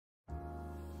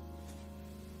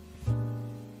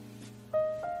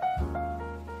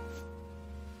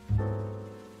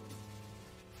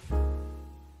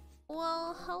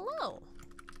hello.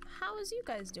 How is you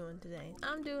guys doing today?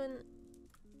 I'm doing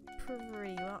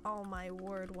pretty well. Oh my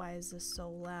word, why is this so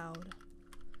loud?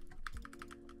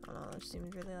 I don't know, that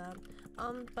seems really loud.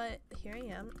 But here I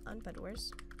am on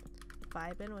Bedwars,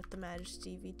 vibing with the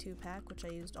Majesty V2 pack, which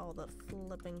I used all the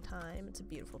flipping time. It's a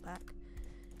beautiful pack.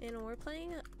 And we're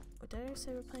playing, did I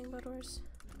say we're playing Bedwars?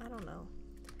 I don't know.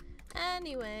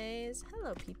 Anyways,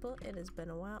 hello people, it has been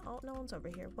a while. Oh, no one's over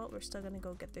here. Well, we're still gonna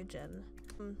go get their gen.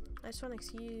 I just want to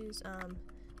excuse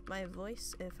my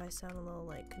voice if I sound a little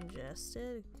like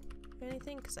congested or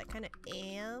anything, because I kind of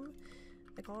am.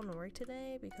 I called to work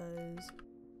today because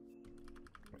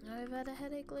I've had a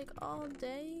headache like all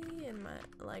day, and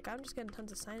I'm just getting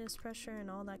tons of sinus pressure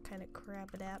and all that kind of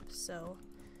crap-a-dap. So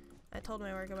I told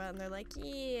my work about it, and they're like,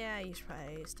 yeah, you should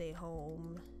probably stay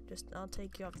home. I'll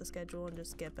take you off the schedule and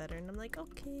just get better. And I'm like,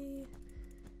 okay.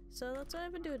 So that's what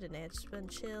I've been doing today. It's just been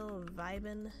chill,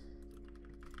 vibing.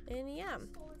 And yeah.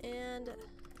 And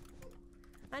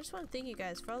I just want to thank you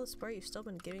guys for all the support you've still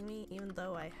been giving me, even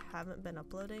though I haven't been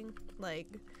uploading. Like,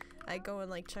 I go and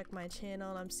like check my channel,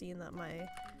 and I'm seeing that my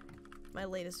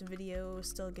latest video is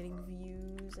still getting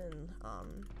views, and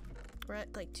we're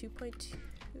at like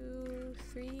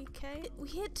 2.23k. We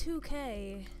hit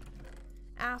 2k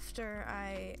after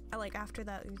after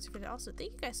that video. Also,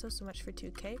 thank you guys so much for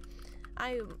 2k.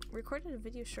 I recorded a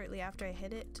video shortly after I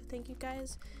hit it to thank you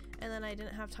guys, and then I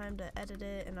didn't have time to edit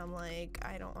it, and I'm like,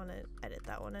 I don't want to edit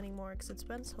that one anymore because it's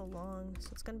been so long, so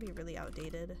it's gonna be really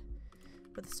outdated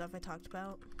with the stuff I talked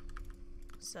about.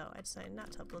 So I decided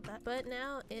not to upload that. But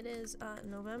now it is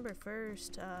November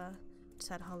 1st. Just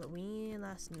had Halloween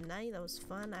last night. That was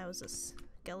fun. I was a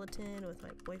skeleton with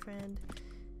my boyfriend,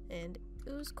 and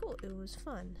it was cool. It was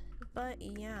fun. But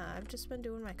yeah, I've just been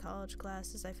doing my college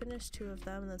classes. I finished 2 of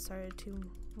them and then started 2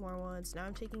 more ones. Now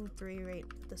I'm taking 3 right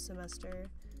this semester.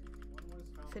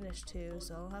 Finished 2,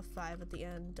 so I'll have 5 at the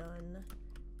end done.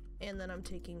 And then I'm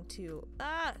taking 2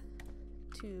 high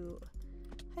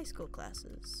school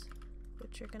classes,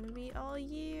 which are gonna be all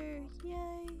year.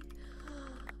 Yay!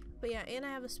 But yeah, and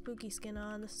I have a spooky skin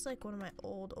on. This is like one of my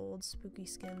old spooky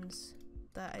skins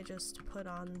that I just put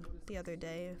on the other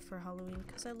day for Halloween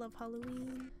because I love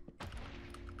Halloween.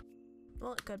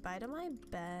 Well, goodbye to my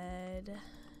bed.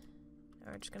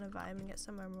 We're just gonna vibe and get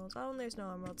some emeralds. Oh, and there's no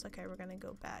emeralds. Okay, we're gonna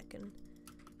go back and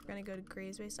we're gonna go to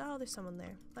Gray's base. Oh, there's someone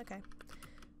there. Okay.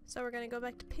 So we're gonna go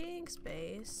back to Pink's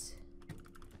base.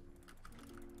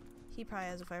 He probably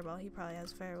has a fireball. He probably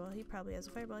has a fireball. He probably has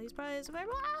a fireball. He probably has a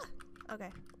fireball. Ah!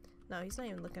 Okay. No, he's not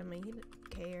even looking at me. He didn't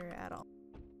care at all.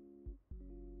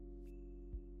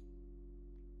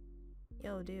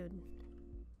 Yo, dude.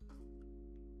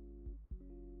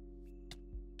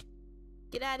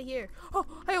 Get out of here. Oh,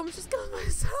 I almost just killed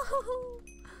myself.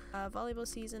 Volleyball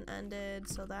season ended,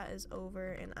 so that is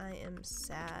over, and I am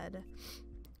sad.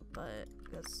 But,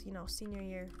 because, you know, senior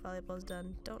year, volleyball's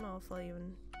done. Don't know if I'll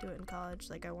even do it in college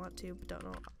like I want to, but don't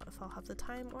know if I'll have the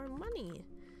time or money.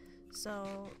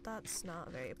 So, that's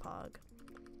not very pog.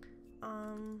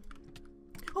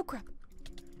 Oh, crap.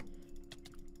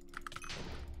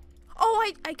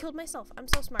 Oh, I killed myself. I'm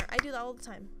so smart. I do that all the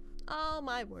time. Oh,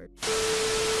 my word.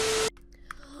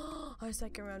 Our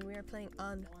second round, we are playing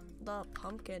on the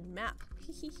pumpkin map.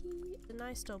 And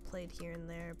I still played here and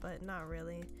there, but not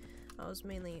really. I was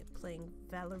mainly playing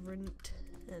Valorant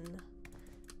and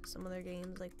some other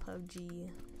games like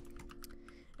PUBG.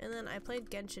 And then I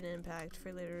played Genshin Impact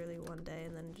for literally one day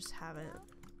and then just haven't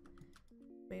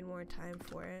made more time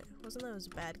for it. It wasn't that it was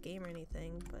a bad game or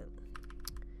anything, but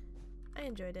I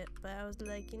enjoyed it. But I was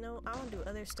like, you know, I want to do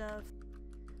other stuff.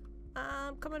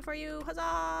 I'm coming for you,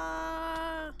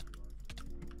 huzzah!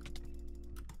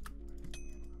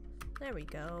 There we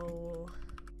go.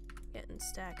 Getting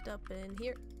stacked up in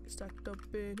here. Stacked up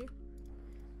in here.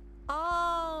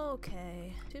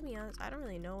 Okay. To be honest, I don't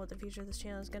really know what the future of this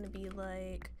channel is gonna be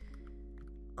like.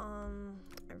 I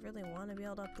really want to be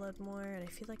able to upload more, and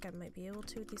I feel like I might be able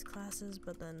to with these classes,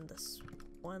 but then this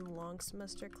one long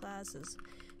semester class is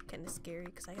kind of scary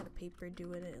because I got a paper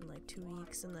doing it in like 2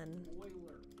 weeks, and then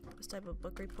this type of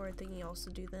book report thingy also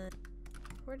do that.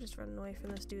 We're just running away from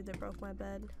this dude that broke my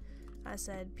bed. I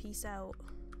said, peace out.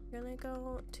 We're gonna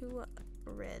go to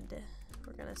red.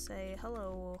 We're gonna say,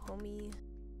 hello, homie.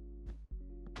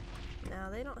 Now,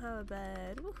 they don't have a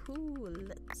bed. Woohoo,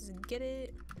 let's get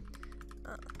it.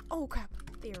 Oh, crap.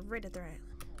 They are right at their island.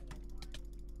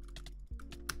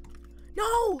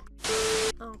 No!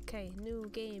 Okay, new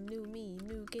game, new me.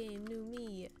 New game, new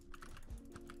me.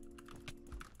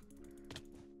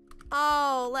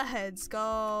 Oh, let's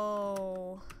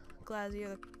go. Glad you're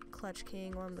the clutch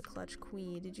king, I'm the clutch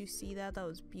queen. Did you see that? That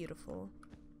was beautiful.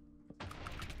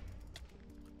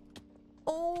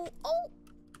 Oh, oh,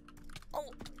 oh,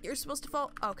 you're supposed to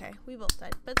fall. Okay, we both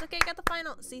died, but it's okay. I got the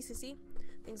final. See,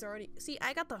 things are already. See,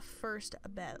 I got the first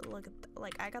bed. Look at,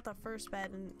 like, I got the first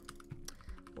bed, and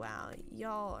wow,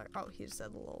 y'all are. Oh, he just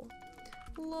said lol.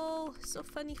 Lol, so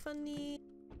funny.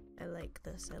 I like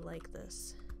this.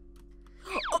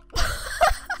 Oh.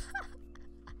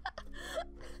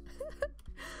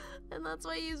 And that's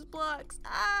why I use blocks.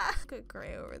 Ah! Good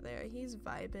Gray over there. He's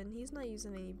vibing. He's not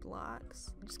using any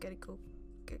blocks. You just gotta go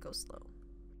slow.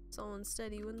 So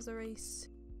instead, he wins the race.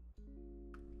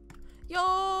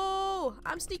 Yo!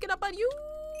 I'm sneaking up on you!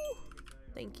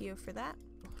 Thank you for that.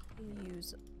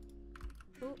 Use.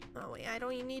 Oh wait, I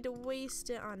don't even need to waste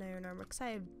it on iron armor because I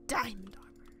have diamond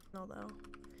armor. Although,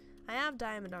 I have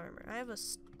diamond armor. I have a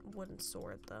wooden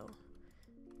sword though.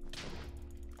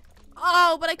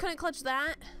 Oh, but I couldn't clutch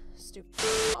that. Stupid.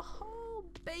 Oh,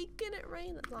 bacon it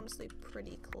rain. That's honestly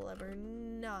pretty clever,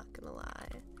 not gonna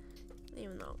lie.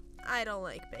 Even though I don't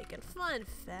like bacon. Fun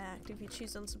fact, if you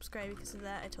choose to unsubscribe because of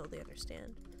that, I totally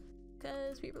understand.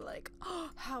 Because people are like,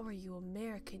 oh, how are you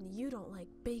American? You don't like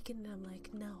bacon? And I'm like,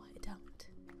 no, I don't.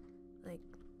 Like,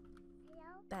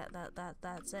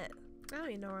 that's it. I don't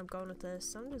even know where I'm going with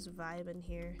this. I'm just vibing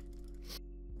here.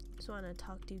 Just want to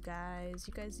talk to you guys.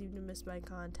 You guys seem to miss my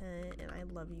content, and I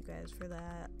love you guys for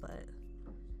that, but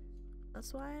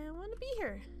that's why I want to be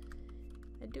here.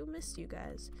 I do miss you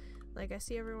guys. Like, I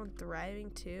see everyone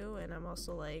thriving too, and I'm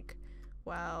also like,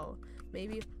 wow,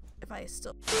 maybe if I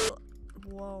still...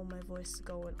 Whoa, my voice is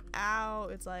going out.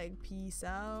 It's like, peace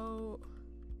out.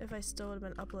 If I still would have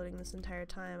been uploading this entire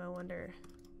time, I wonder,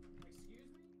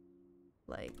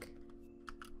 like,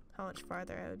 how much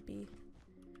farther I would be.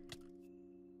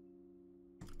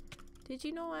 Did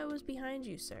you know I was behind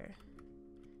you, sir?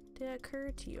 Did it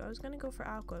occur to you? I was gonna go for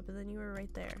Aqua, but then you were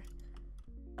right there.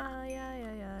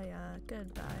 Yeah.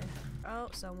 Goodbye. Oh,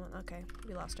 someone. Okay,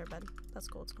 we lost our bed. That's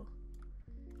cool, it's cool.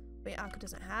 Wait, Aqua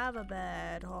doesn't have a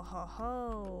bed. Ho ho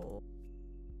ho.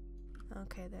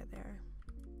 Okay, they're there.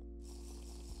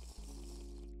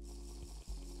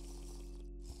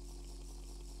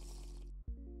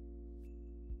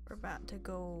 We're about to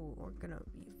go. We're gonna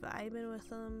be vibing with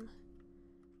them.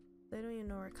 They don't even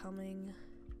know we're coming.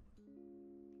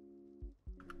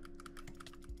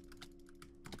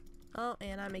 Oh,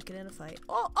 and I make it in a fight.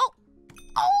 Oh!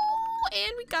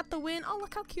 And we got the win. Oh,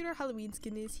 look how cute our Halloween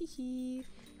skin is. Hee hee.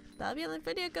 That'll be on the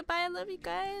video. Goodbye. I love you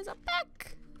guys. I'm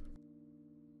back.